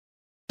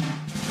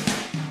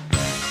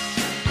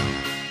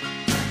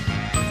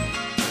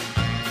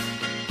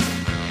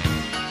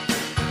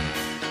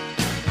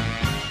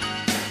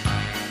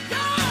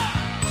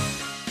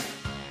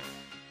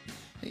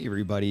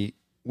everybody.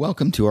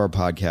 Welcome to our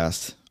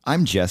podcast.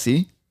 I'm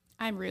Jesse.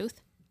 I'm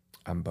Ruth.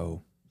 I'm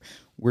Bo.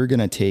 We're going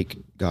to take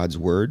God's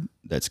word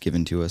that's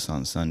given to us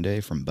on Sunday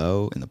from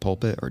Bo in the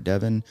pulpit or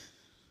Devin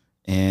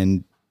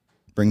and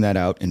bring that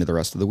out into the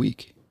rest of the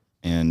week.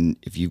 And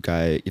if you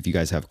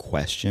guys have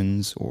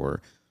questions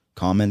or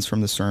comments from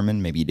the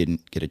sermon, maybe you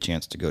didn't get a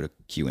chance to go to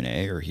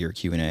Q&A or hear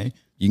Q&A,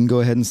 you can go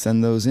ahead and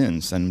send those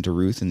in. Send them to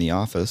Ruth in the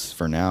office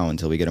for now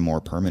until we get a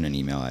more permanent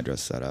email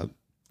address set up.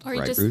 Or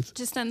right,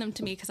 just send them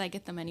to me because I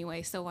get them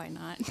anyway, so why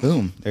not?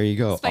 Boom. There you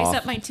go. Spice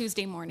up my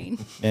Tuesday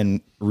morning. And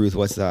Ruth,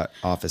 what's that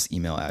office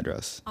email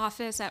address?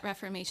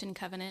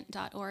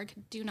 office@reformationcovenant.org.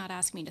 Do not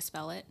ask me to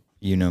spell it.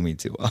 You know me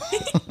too well.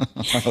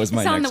 That was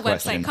my it's on next the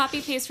question. website.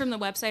 Copy paste from the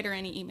website or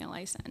any email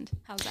I send.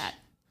 How's that?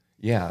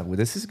 Yeah, well,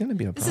 this is going to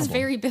be a problem. This is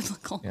very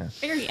biblical. Yeah.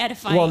 Very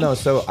edifying. Well, no,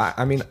 so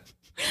I mean,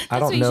 I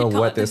don't what you know should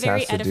call what it, the this very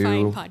has to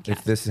edifying do, podcast.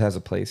 if this has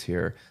a place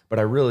here, but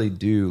I really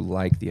do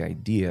like the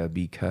idea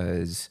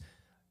because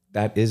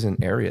that is an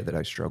area that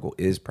I struggle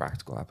is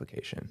practical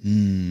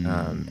application.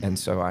 And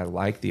so I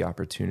like the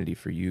opportunity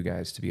for you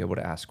guys to be able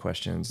to ask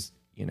questions.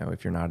 You know,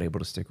 if you're not able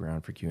to stick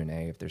around for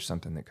Q&A, if there's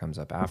something that comes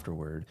up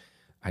afterward,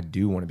 I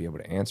do want to be able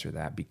to answer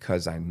that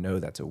because I know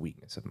that's a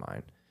weakness of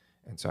mine.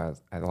 And so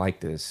I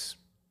like this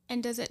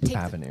and does it take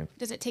avenue.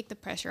 Does it take the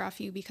pressure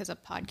off you because a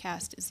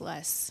podcast is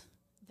less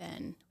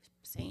than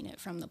saying it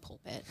from the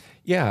pulpit?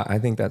 Yeah, I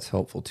think that's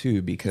helpful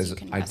too because you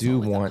can I wrestle do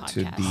with a want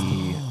to podcast.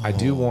 be I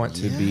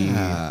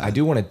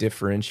do want to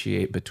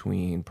differentiate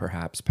between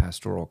perhaps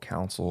pastoral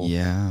counsel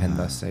and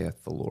thus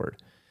saith the Lord.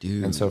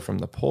 Dude. And so from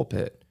the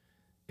pulpit,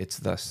 it's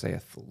thus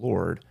saith the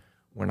Lord.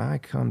 When I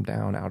come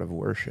down out of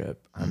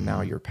worship, I'm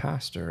now your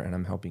pastor and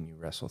I'm helping you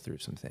wrestle through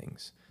some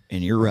things.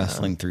 And you're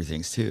wrestling through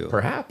things too.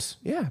 Perhaps.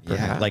 Yeah.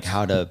 Perhaps. Like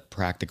how to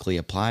practically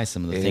apply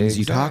some of the things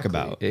you talk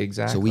about.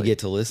 Exactly. So we get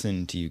to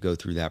listen to you go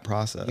through that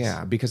process.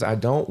 Yeah, because I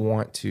don't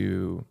want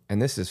to, and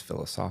this is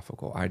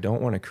philosophical, I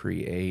don't want to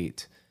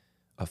create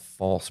a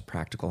false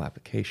practical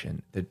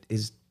application that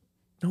is,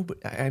 no, but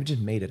I've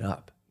just made it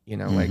up, you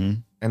know, like,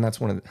 and that's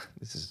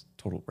this is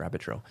total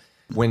rabbit trail.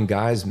 When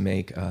guys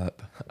make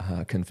up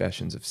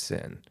confessions of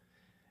sin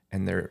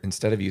and they're,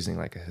 instead of using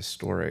like a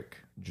historic,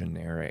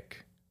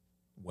 generic,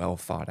 well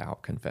thought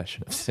out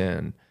confession of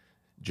sin,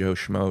 Joe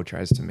Schmo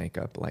tries to make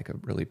up like a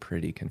really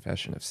pretty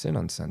confession of sin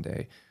on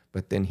Sunday,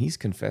 but then he's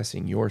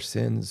confessing your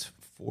sins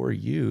for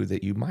you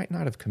that you might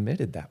not have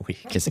committed that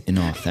week. It's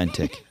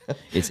inauthentic.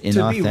 It's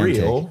inauthentic. To be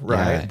real,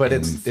 right? Yeah, but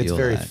and it's we feel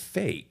very that.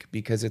 fake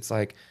because it's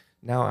like,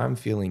 now I'm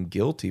feeling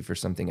guilty for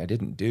something I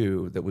didn't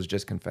do that was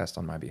just confessed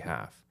on my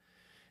behalf.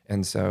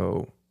 And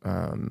so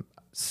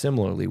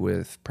similarly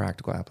with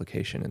practical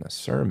application in a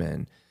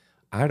sermon,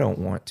 I don't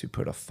want to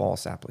put a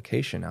false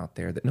application out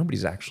there that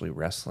nobody's actually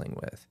wrestling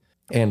with.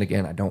 And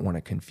again, I don't want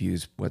to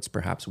confuse what's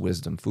perhaps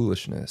wisdom,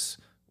 foolishness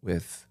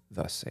with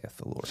thus saith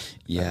the Lord.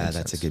 Yeah,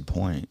 that's a good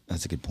point.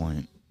 That's a good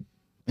point.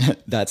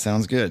 That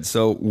sounds good.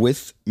 So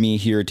with me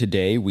here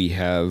today, we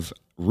have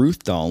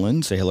Ruth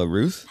Dolan. Say hello,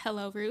 Ruth.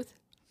 Hello, Ruth.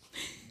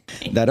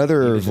 That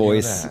other know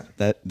voice,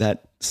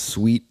 that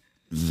sweet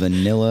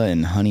vanilla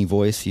and honey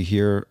voice you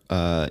hear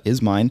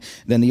is mine.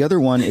 Then the other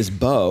one is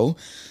Bo.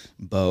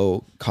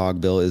 Bo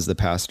Cogbill is the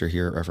pastor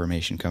here at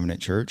Reformation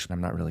Covenant Church.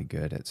 I'm not really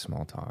good at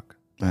small talk.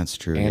 That's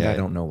true. And yeah. I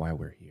don't know why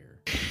we're here.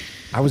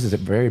 I was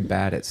very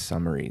bad at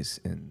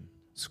summaries in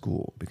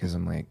school because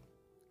I'm like,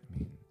 I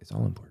mean, it's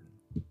all important.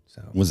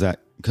 So Was that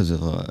because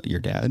of your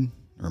dad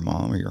or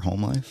mom or your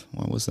home life?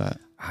 What was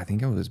that? I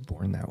think I was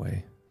born that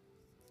way.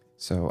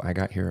 So I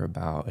got here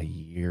about a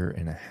year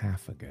and a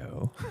half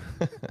ago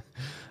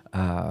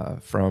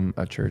from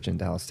a church in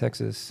Dallas,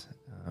 Texas,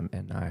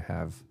 and I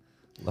have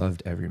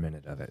loved every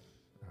minute of it.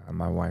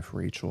 My wife,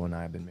 Rachel, and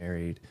I have been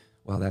married.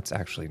 Well, that's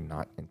actually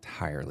not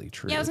entirely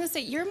true. Yeah, I was going to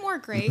say, you're more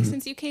gray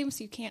since you came,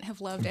 so you can't have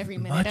loved every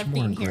minute of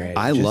being here.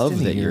 I Just love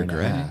in a that year you're and a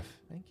gray. half.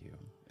 Thank you.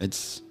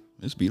 It's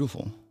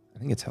beautiful. I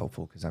think it's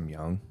helpful because I'm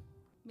young.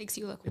 Makes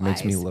you look It wise.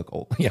 makes me look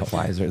old. Yeah,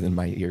 wiser than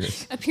my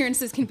years.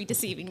 Appearances can be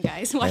deceiving,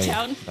 guys. Watch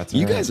out. That's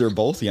You all right. guys are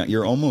both young.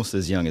 You're almost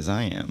as young as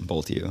I am,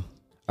 both of you.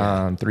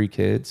 3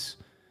 kids,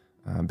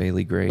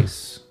 Bailey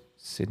Grace,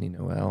 Sydney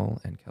Noel,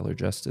 and Keller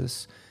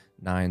Justice,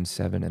 9,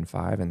 7, and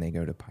 5, and they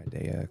go to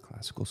Paideia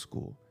Classical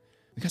School.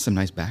 We got some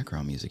nice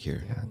background music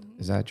here. Yeah,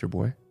 is that your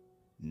boy?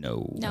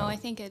 No. No, I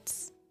think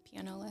it's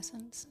piano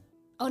lessons.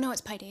 Oh, no,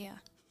 it's Paideia.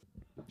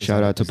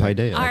 Shout out to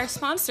Paideia. Our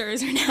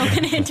sponsors are now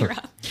going to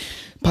interrupt.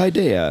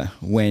 Paideia,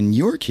 when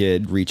your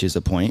kid reaches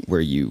a point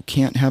where you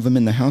can't have him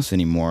in the house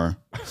anymore,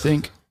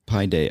 think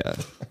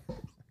Paideia.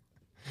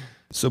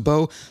 So,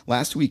 Bo,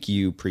 last week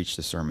you preached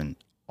a sermon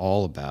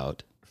all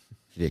about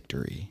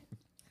victory.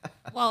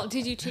 Well,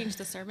 did you change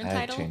the sermon I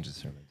title? changed the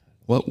sermon title.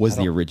 What was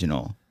the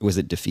original? Was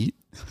it defeat?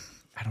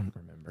 I don't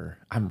remember.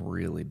 I'm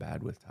really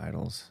bad with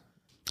titles.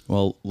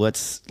 Well,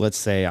 let's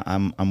say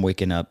I'm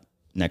waking up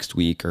next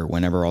week or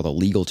whenever all the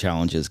legal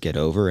challenges get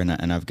over,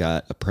 and I've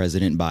got a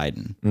President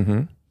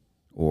Biden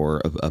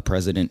or a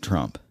President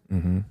Trump.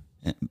 And,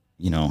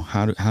 you know,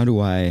 how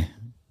do I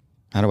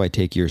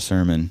take your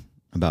sermon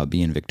about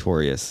being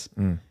victorious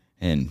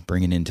and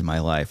bring it into my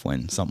life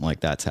when something like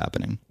that's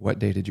happening. What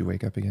day did you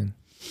wake up again?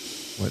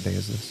 What day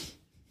is this?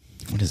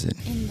 What is it?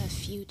 In the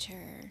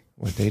future.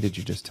 What day did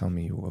you just tell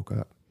me you woke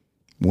up?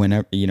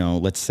 Whenever,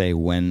 let's say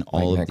when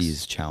all of next-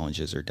 these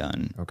challenges are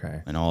done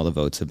Okay. and all the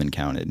votes have been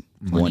counted,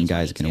 one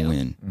guy's going to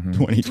win.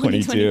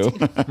 2022.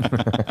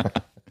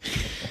 2022.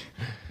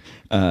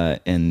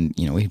 And,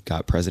 we've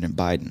got President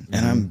Biden,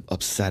 and I'm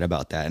upset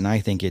about that. And I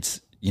think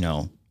it's,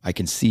 I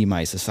can see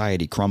my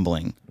society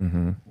crumbling,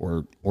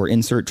 or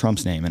insert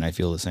Trump's name, and I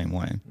feel the same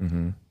way.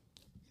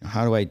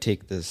 How do I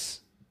take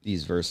these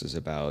verses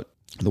about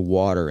the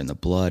water and the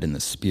blood and the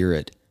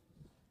spirit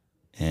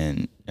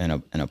and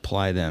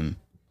apply them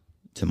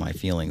to my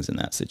feelings in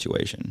that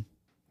situation?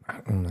 I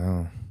don't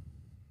know.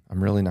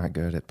 I'm really not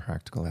good at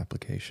practical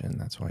application.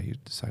 That's why you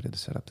decided to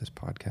set up this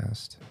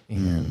podcast.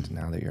 And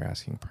now that you're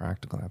asking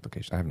practical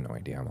application, I have no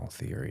idea. I'm all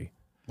theory.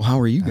 Well, how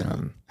are you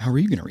gonna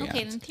react?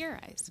 Okay, then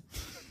theorize.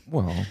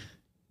 Well,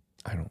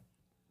 I don't,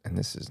 and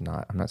this is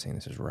not, I'm not saying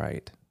this is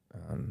right.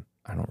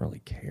 I don't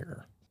really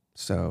care.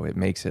 So it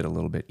makes it a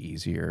little bit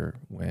easier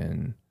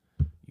when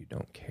you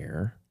don't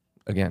care.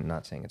 Again,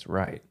 not saying it's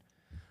right,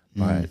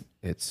 but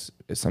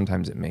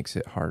sometimes it makes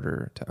it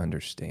harder to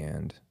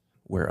understand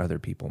where other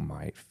people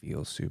might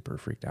feel super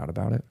freaked out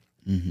about it.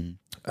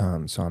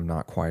 So I'm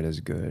not quite as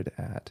good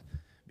at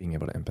being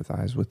able to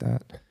empathize with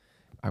that.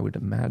 I would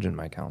imagine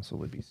my counsel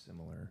would be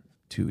similar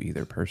to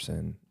either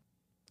person.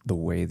 The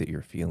way that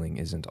you're feeling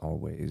isn't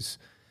always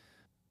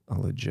a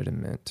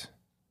legitimate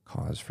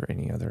cause for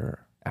any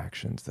other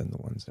actions than the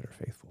ones that are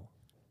faithful.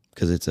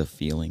 Because it's a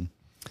feeling.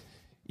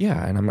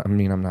 Yeah, and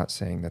I'm not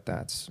saying that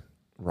that's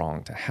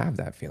wrong to have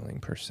that feeling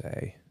per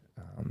se.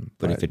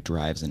 But if it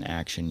drives an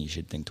action, you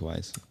should think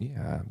twice.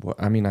 Yeah, well,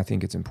 I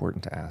think it's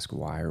important to ask,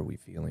 why are we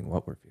feeling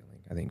what we're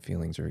feeling? I think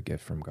feelings are a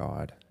gift from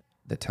God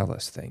that tell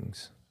us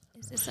things.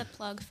 Is this a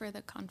plug for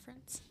the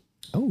conference?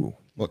 Oh,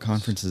 What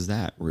conference is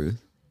that,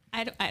 Ruth?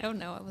 I don't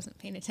know. I wasn't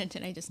paying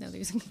attention. I just know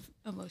there's an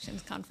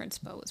emotions conference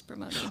Bo was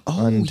promoting.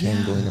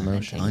 Untangling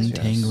Emotions.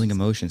 Untangling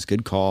Emotions.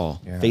 Good call.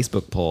 Yeah.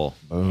 Facebook poll.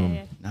 Boom.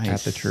 Yeah. Nice.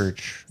 At the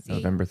church, See?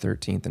 November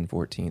 13th and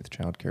 14th,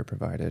 childcare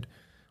provided.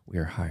 We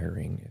are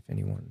hiring if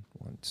anyone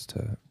wants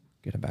to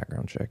get a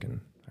background check and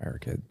hire a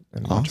kid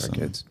and watch our Awesome.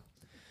 kids.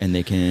 And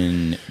they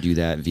can do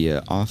that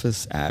via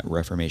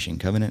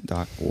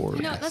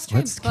office@reformationcovenant.org. No, let's try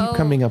Let's keep Bo.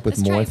 coming up with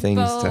Let's try more things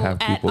Bo to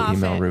have at people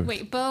email Ruth.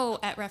 Wait, Bo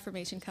at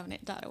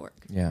reformationcovenant.org.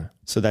 Yeah.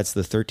 So that's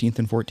the 13th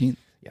and 14th?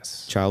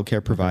 Yes.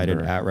 Childcare provided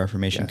November. at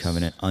Reformation Yes.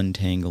 Covenant,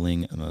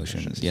 untangling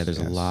emotions. Yeah, there's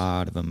a Yes.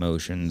 lot of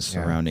emotions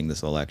surrounding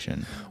this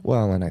election.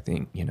 Well, and I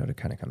think, to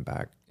kind of come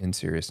back in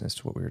seriousness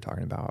to what we were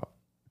talking about.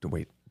 Do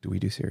we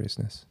do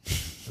seriousness?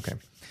 Okay.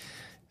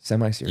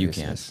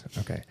 Semi-seriousness.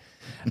 Okay.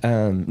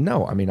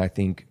 No, I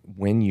think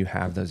when you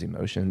have those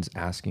emotions,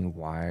 asking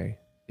why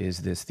is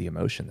this the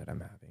emotion that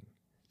I'm having?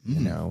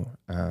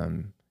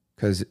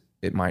 Because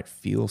it might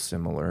feel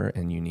similar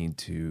and you need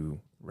to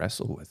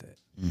wrestle with it.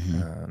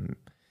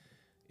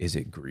 Is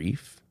it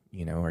grief?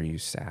 Are you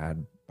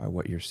sad by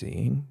what you're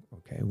seeing?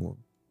 Okay, well,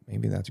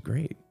 maybe that's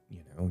great.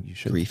 You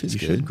should Grief is you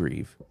good. should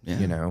grieve.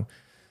 Yeah.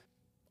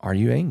 Are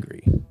you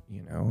angry?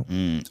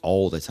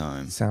 All the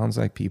time. Sounds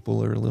like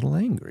people are a little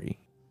angry.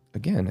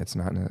 Again, it's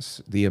not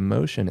the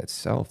emotion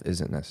itself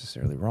isn't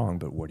necessarily wrong,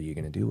 but what are you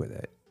going to do with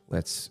it?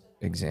 Let's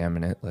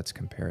examine it. Let's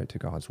compare it to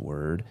God's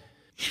word.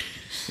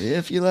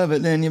 If you love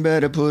it, then you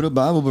better put a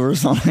Bible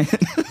verse on it.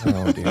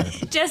 Oh dear.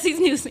 Jesse's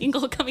new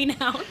single coming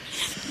out.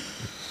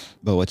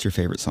 But what's your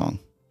favorite song?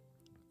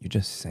 You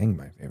just sang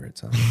my favorite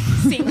song.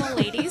 Single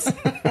ladies.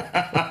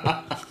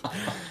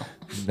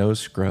 No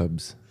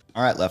Scrubs.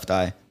 All right, Left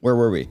Eye. Where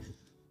were we?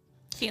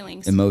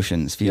 Feelings.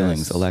 Emotions, feelings,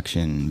 Yes.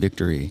 election,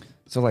 victory.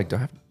 So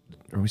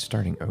are we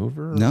starting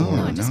over?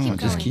 No, Or- just keep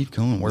just going. keep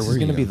going. Where This were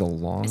is you? going to be the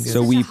longest. This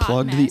So is we a hot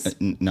plugged mess.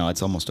 no,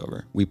 it's almost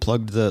over. We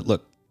plugged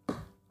look.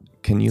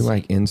 Can you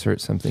insert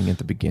something at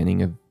the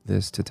beginning of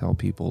this to tell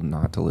people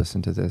not to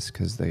listen to this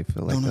because they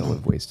feel like they'll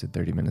have wasted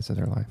 30 minutes of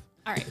their life?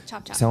 All right,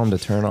 chop chop. Tell them to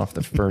turn off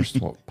the first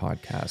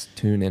podcast,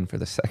 tune in for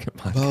the second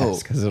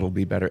podcast because it'll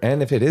be better.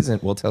 And if it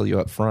isn't, we'll tell you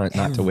up front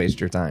not to waste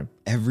your time.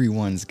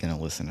 Everyone's going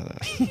to listen to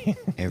this.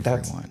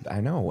 Everyone.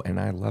 I know, and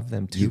I love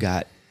them too. You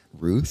got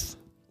Ruth.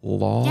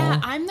 law. Yeah,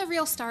 I'm the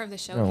real star of the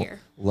show No, here.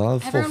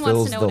 love Everyone fulfills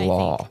wants to know the what I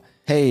law. think.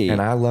 Hey.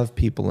 And I love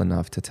people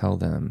enough to tell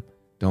them,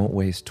 don't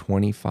waste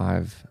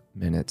 25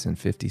 minutes and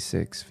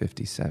 56,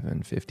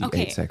 57, 58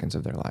 Okay. seconds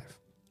of their life.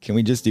 Can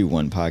we just do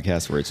one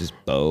podcast where it's just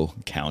Bo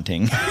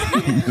counting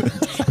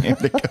the time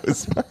that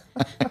goes by?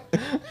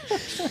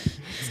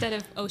 Instead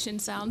of ocean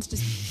sounds,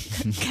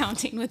 just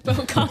counting with Bo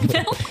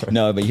Conville.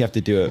 No, but you have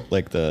to do it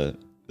like the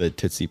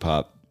Tootsie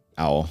Pop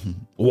owl.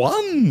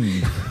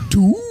 1,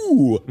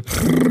 2,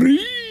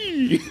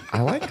 3.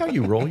 I like how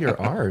you roll your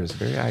R's.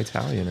 Very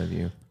Italian of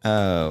you.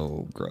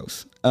 Oh,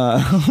 gross.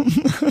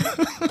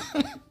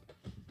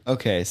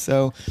 Okay,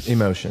 so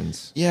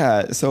Emotions.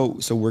 yeah, so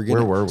we're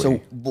gonna. Where were we?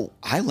 So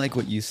I like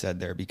what you said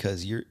there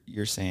because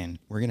you're saying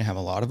we're gonna have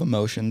a lot of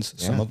emotions.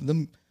 Some Yeah. of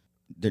them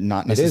they're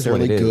not It is what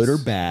necessarily it good or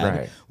is. bad.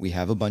 Right. We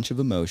have a bunch of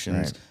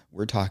emotions. Right.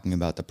 We're talking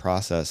about the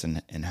process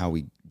and how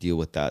we deal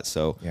with that.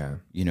 So, Yeah.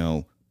 you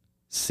know,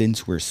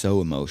 since we're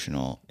so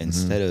emotional, Mm-hmm.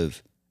 instead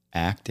of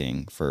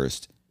acting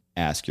first,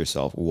 ask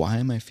yourself, why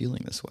am I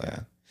feeling this way?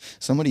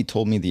 Somebody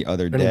told me the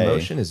other An day.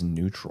 emotion is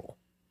neutral.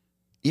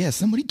 Yeah,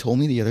 somebody told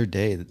me the other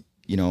day that,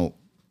 you know,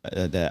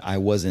 that I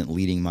wasn't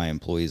leading my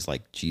employees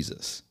like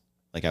Jesus.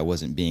 Like I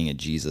wasn't being a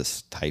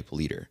Jesus type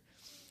leader.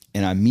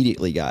 And I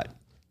immediately got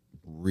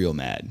real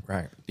mad.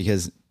 Right.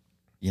 Because,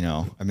 you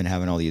know, I've been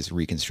having all these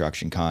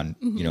reconstruction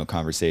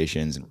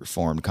conversations and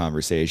reformed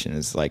conversations.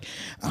 It's like,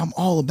 I'm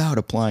all about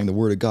applying the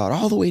word of God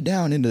all the way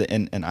down into the,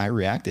 and I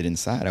reacted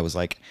inside. I was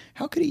like,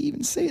 how could he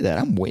even say that?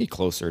 I'm way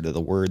closer to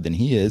the word than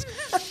he is.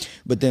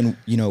 But then,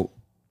 you know,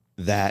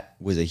 that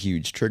was a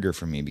huge trigger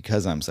for me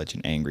because I'm such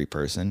an angry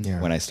person.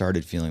 Yeah. When I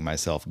started feeling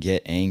myself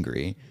get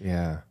angry,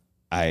 Yeah.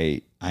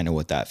 I know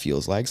what that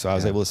feels like. So I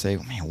was able to say,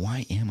 man,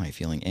 why am I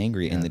feeling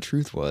angry? And the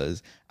truth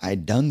was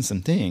I'd done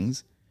some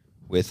things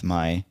with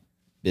my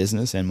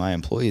business and my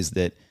employees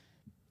that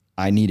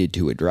I needed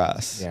to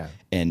address. Yeah.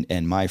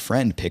 And my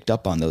friend picked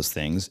up on those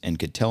things and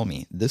could tell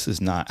me this is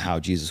not how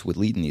Jesus would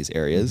lead in these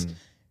areas.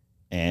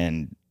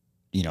 And,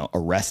 you know,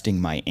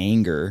 arresting my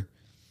anger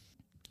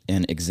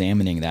and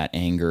examining that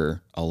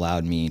anger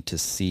allowed me to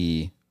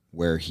see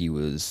where he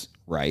was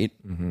right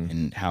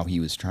and how he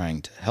was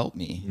trying to help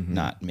me,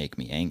 not make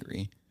me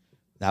angry.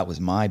 That was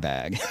my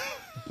bag.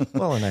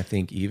 Well, and I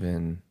think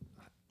even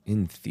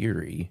in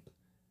theory,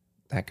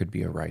 that could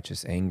be a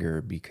righteous anger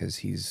because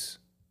he's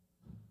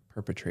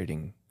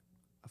perpetrating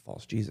a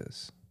false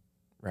Jesus,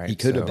 right? He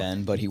could have So-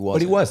 been, but he wasn't.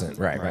 But he wasn't.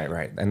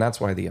 Right. And that's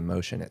why the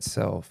emotion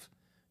itself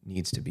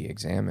needs to be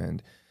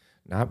examined,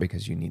 not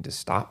because you need to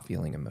stop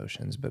feeling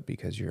emotions, but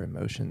because your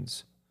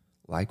emotions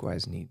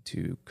likewise need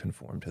to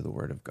conform to the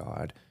word of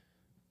God.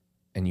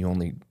 And you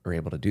only are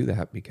able to do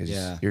that because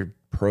Yeah. you're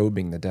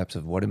probing the depths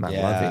of what am I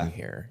Yeah. loving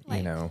here, you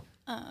Like, know?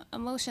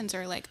 Emotions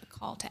are like a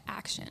call to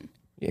action.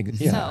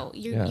 Yeah. So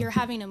you're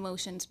having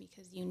emotions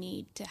because you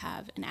need to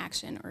have an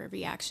action or a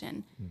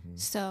reaction.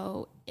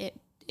 So it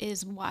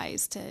is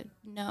wise to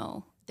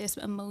know this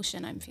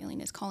emotion I'm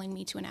feeling is calling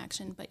me to an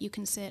action, but you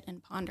can sit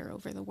and ponder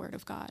over the word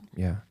of God.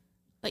 Yeah.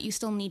 But you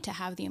still need to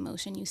have the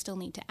emotion. You still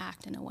need to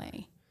act in a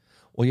way.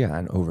 Well, yeah,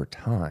 and over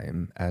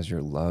time, as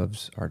your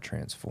loves are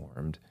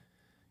transformed,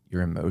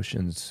 your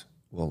emotions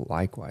will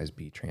likewise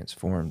be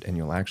transformed, and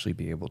you'll actually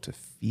be able to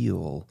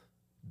feel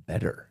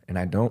better. And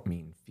I don't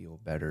mean feel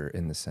better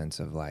in the sense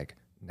of like,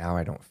 now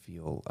I don't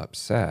feel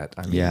upset.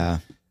 I mean, Yeah.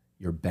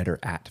 you're better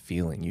at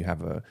feeling. You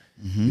have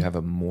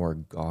a more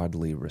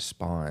godly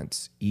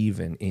response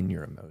even in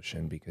your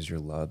emotion because your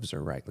loves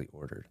are rightly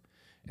ordered.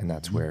 And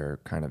that's where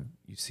kind of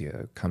you see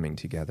a coming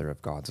together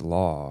of God's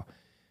law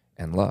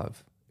and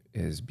love,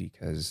 is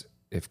because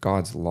if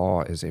God's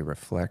law is a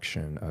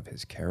reflection of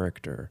his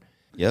character,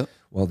 Yep.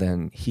 well,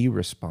 then he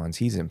responds.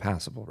 He's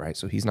impassible, right?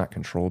 So he's not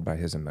controlled by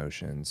his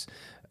emotions.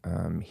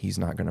 He's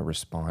not going to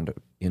respond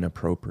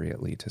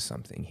inappropriately to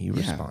something. He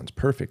responds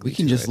perfectly. We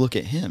can to just it. look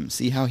at him,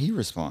 see how he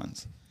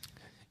responds.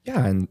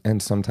 Yeah,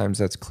 and sometimes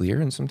that's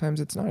clear, and sometimes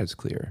it's not as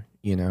clear,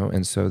 you know.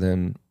 And so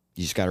then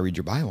You just got to read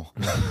your Bible.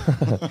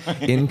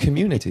 in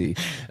community,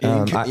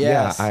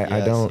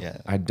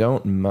 I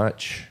don't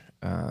much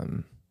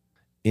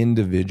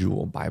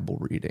individual Bible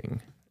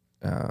reading.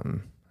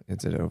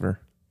 Is it over?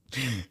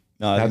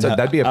 No,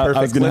 That'd be a I was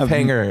perfect gonna have-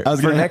 cliffhanger I was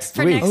for gonna have- next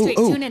For week. next week,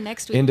 oh. tune in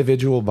next week.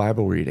 Individual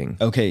Bible reading.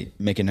 Okay,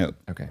 make a note.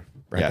 Okay,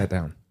 write Yeah. that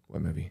down.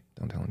 What movie?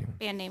 Don't tell anyone.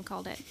 Band name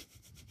called it.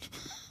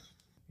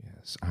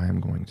 Yes, I'm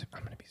going to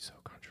be so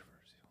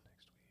controversial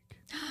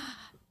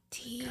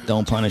next week.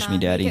 Don't punish me,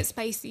 Daddy. Make it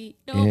spicy.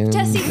 No,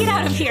 Jesse, get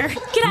out of here.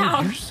 Get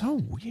out. You're so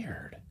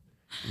weird.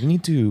 We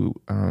need to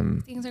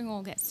Things are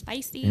going to get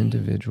spicy.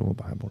 individual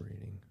Bible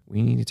reading.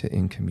 We need to,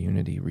 in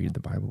community, read the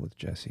Bible with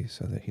Jesse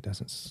so that he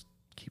doesn't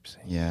keep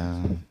saying.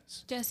 Yeah.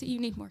 Jesse, you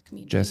need more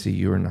community. Jesse,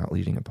 you are not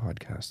leading a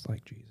podcast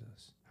like Jesus.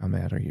 How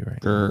mad are you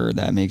right now? Grr,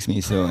 that makes me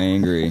so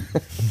angry.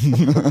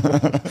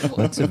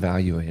 Let's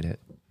evaluate it.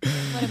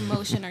 What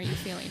emotion are you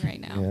feeling right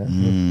now?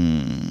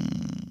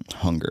 Yeah.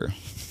 Hunger.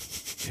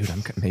 Dude,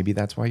 maybe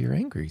that's why you're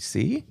angry.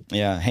 See?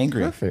 Yeah,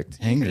 hangry. Perfect.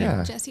 Hangry.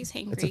 Yeah. Jesse's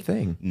hangry. It's a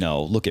thing.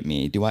 No, look at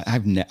me. Do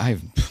I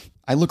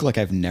look like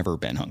I've never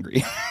been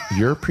hungry.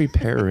 You're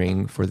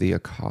preparing for the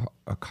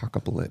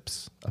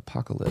apocalypse.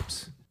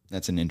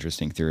 That's an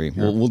interesting theory.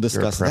 We'll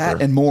discuss you're a that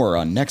prepper. and more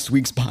on next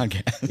week's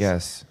podcast.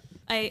 Yes.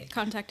 I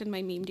contacted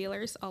my meme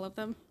dealers, all of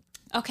them.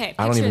 Okay,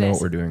 I don't picture even know this.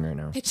 what we're doing right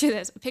now. Picture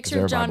this. there Picture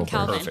a of John Bible verse?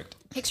 Calvin. Perfect.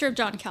 Picture of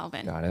John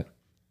Calvin. Got it.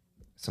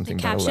 The Something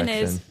about caption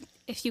election. is,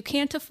 if you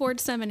can't afford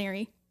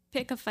seminary,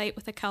 pick a fight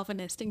with a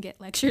Calvinist and get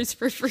lectures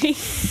for free.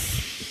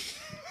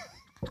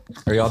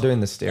 Are y'all doing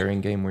the staring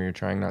game where you're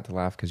trying not to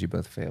laugh because you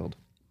both failed?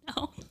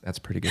 No. That's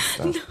pretty good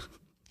stuff.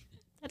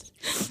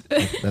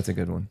 That's a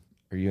good one.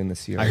 Are you in the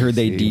CRC? I heard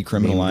they meme group?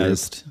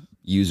 decriminalized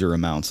user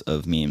amounts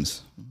of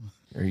memes.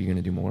 Are you going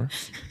to do more?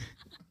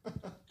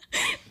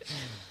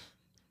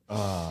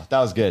 That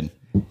was good.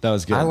 That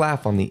was good. I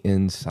laugh on the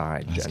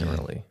inside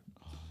generally.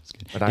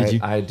 good.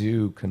 But I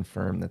do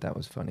confirm that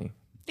was funny.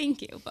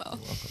 Thank you, Bo.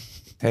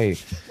 Hey,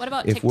 What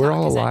about if we're TikTok?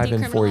 all Is that alive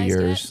in 4 decriminalized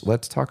years, yet?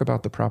 let's talk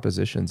about the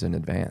propositions in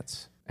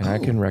advance. And I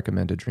can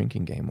recommend a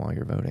drinking game while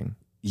you're voting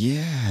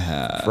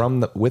Yeah.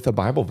 with a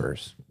Bible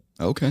verse.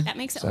 Okay. That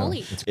makes it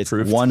holy. It's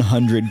Proved.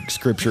 100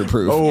 scripture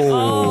proof.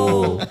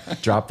 Oh,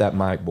 drop that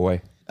mic,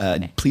 boy.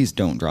 Please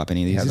don't drop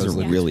any of these. These those are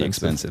look really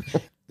expensive.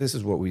 expensive. This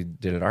is what we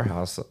did at our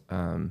house.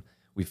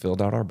 We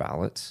filled out our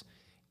ballots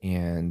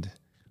and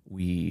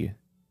we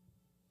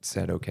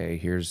said, okay,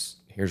 here's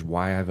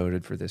why I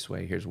voted for this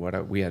way. Here's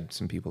what we had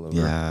some people over.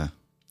 Yeah.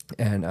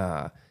 And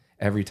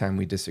every time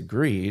we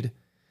disagreed,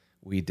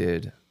 we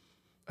did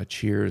a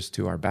cheers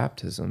to our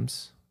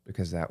baptisms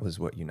because that was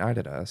what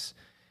united us.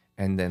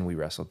 And then we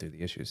wrestled through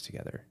the issues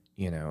together,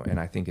 and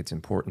I think it's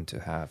important to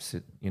have,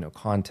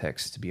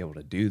 context to be able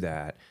to do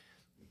that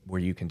where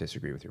you can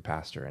disagree with your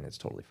pastor and it's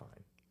totally fine.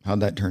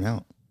 How'd that turn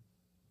out?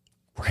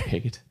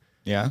 Great.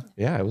 Yeah.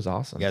 Yeah, it was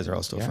awesome. You guys are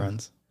all still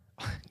friends?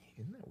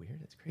 Isn't that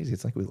weird? It's crazy.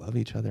 It's like we love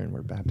each other and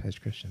we're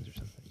baptized Christians or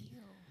something.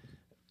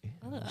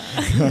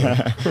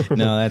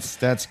 No,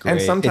 that's great.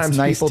 And sometimes it's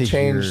nice people to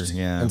changed.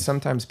 hear, yeah. And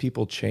sometimes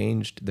people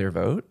changed their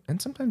vote,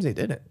 and sometimes they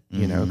didn't.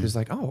 Because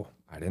oh,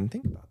 I didn't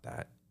think about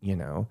that.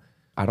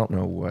 I don't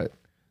know what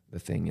the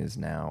thing is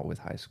now with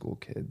high school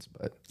kids,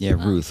 but Yeah,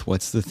 Ruth,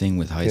 what's the thing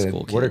with high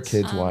school kids? what are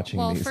kids watching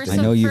well, these first days?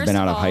 I know you've been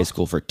of out of all- high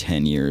school for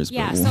 10 years,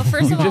 Yeah, but so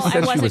first of all, just I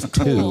said she was wasn't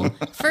cool.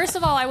 2. First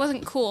of all, I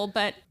wasn't cool,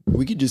 but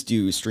we could just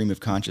do stream of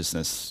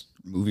consciousness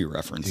movie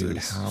references Dude,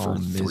 how for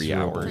 3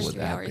 miserable hours. would 3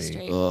 that hours be?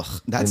 straight.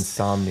 Ugh, that's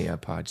Insomnia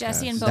podcast.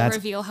 Jesse and Bo That's-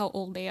 reveal how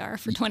old they are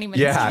for 20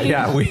 minutes.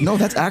 Yeah. no,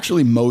 that's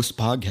actually most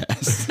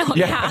podcasts. Oh,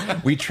 yeah.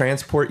 We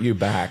transport you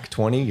back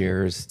 20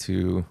 years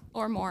to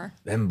Or more.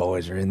 them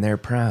boys are in their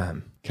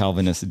prime.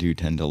 Calvinists do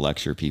tend to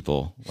lecture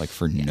people like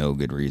for no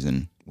good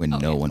reason when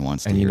no one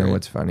wants to And you hear know it.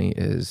 what's funny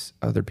is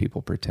other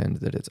people pretend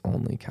that it's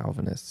only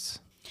Calvinists.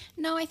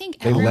 No, I think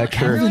lecture. everyone,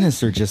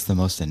 Calvinists are just the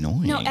most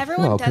annoying. no,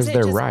 everyone Well, does because it.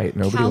 they're just right.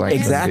 Nobody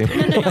likes Calvinists-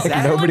 Exactly. No,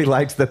 Like, nobody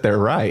likes that they're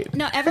right.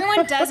 No,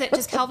 everyone does it.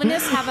 Just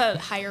Calvinists have a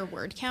higher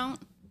word count.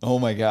 Oh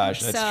my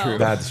gosh, that's So- true.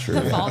 That's true.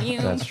 The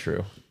volume. That's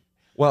true.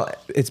 Well,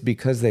 it's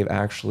because they've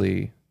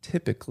actually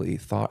typically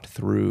thought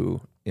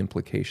through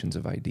implications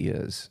of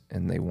ideas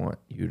and they want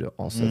you to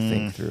also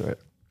think through it.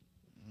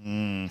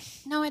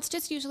 No, it's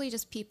just usually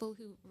just people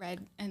who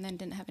read and then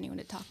didn't have anyone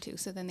to talk to,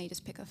 so then they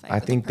just pick a fight. I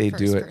with think the they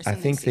do first it. I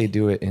person think they see.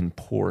 do it in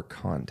poor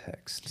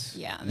contexts.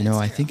 Yeah, You know,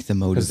 that's I true. think the 'Cause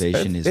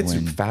motivation is it's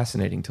when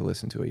fascinating to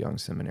listen to a young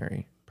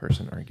seminary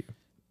person argue.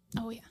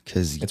 Oh yeah.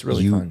 because It's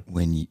really fun.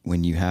 when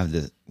you have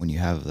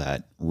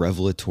that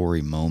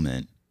revelatory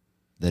moment,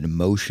 that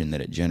emotion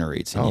that it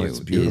generates in Oh, you it's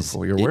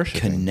beautiful. You're it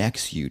worshiping.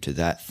 connects you to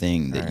that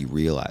thing that you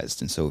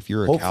realized. And so if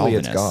you're a Hopefully,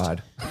 Calvinist, it's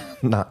God,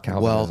 not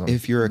Calvinism. well,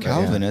 if you're a But yeah.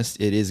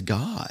 Calvinist, it is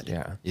God.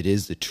 Yeah. It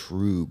is the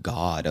true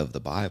God of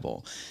the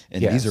Bible.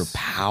 And these are Yes.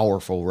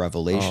 powerful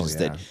revelations Oh,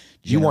 yeah. that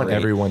You want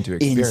generate everyone to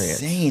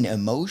experience. insane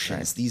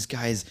emotions. These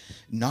guys,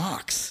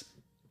 Knox.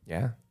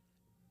 Yeah.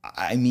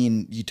 I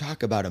mean, you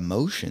talk about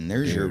emotion.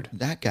 There's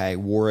that guy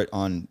wore it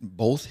on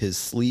both his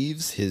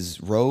sleeves, his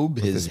robe,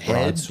 his head.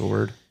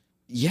 broadsword.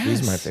 Yes.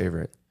 He's my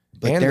favorite.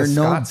 But and they're the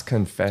no- Scots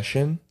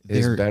Confession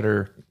is they're-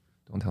 better.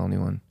 Don't tell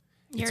anyone.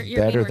 You're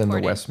Better being than the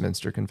recorded.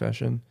 Westminster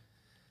Confession.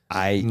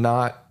 I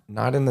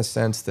Not in the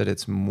sense that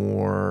it's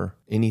more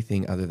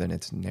anything other than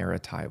it's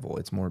narratival.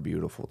 It's more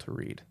beautiful to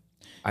read.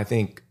 I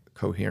think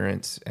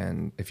coherence,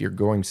 and if you're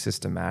going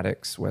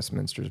systematics,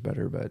 Westminster's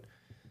better, but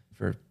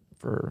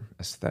for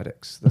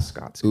aesthetics, the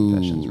Scots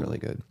Confession is really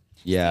good.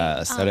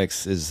 yeah,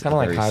 aesthetics is Kind of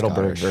like very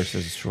Heidelberg Scottish.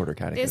 versus Shorter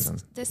Catechism.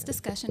 This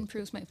discussion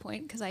proves my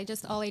point because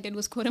all I did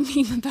was quote a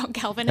meme about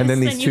Calvinists, And then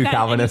these you two guys-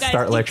 Calvinists you guys-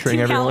 start you lecturing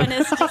two everyone.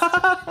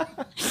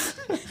 Calvinists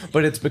just,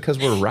 But it's because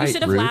we're right, you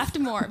should have Ruth. laughed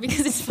more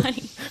because it's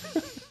funny.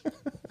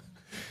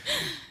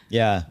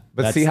 Yeah,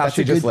 But that's- see how that's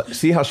she a just good-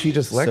 see how she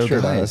just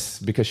lectured guys- us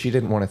because she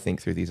didn't want to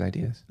think through these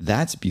ideas.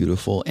 That's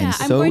beautiful, and Yeah,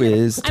 so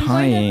is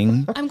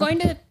tying. I'm going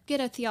to get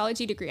a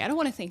theology degree. I don't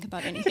want to think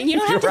about anything. You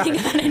don't have to think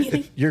about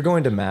anything. You're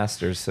going to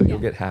masters, so you'll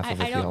get half of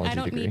a I don't. theology I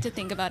don't degree. need to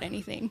think about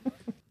anything.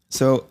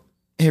 So,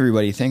 hey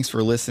everybody, thanks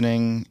for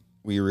listening.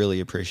 We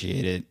really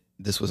appreciate it.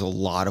 This was a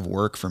lot of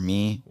work for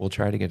me. We'll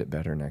try to get it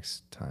better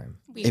next time.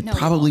 It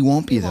probably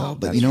won't be We though. won't.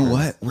 But That's you know true.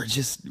 what?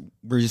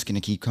 We're just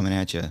gonna keep coming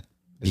at you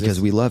because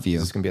we love you.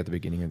 This is going to be at the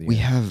beginning of the We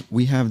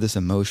year. have this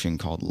emotion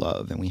called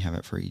love, and we have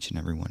it for each and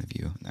every one of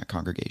you in that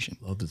congregation.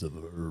 Love is a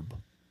verb.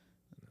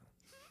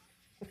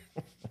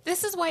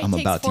 This is why it I'm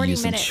takes about to 40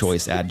 use minutes. some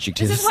choice This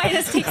adjectives. is why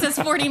this takes us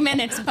 40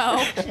 minutes,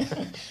 Bo.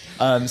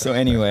 So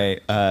anyway,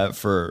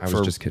 for I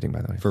was just kidding,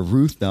 by the way. for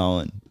Ruth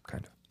Dallin,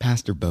 Kind of.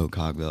 Pastor Bo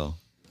Cogville,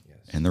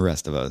 and the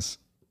rest of us,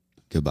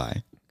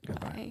 goodbye.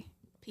 Bye.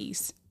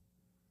 Peace.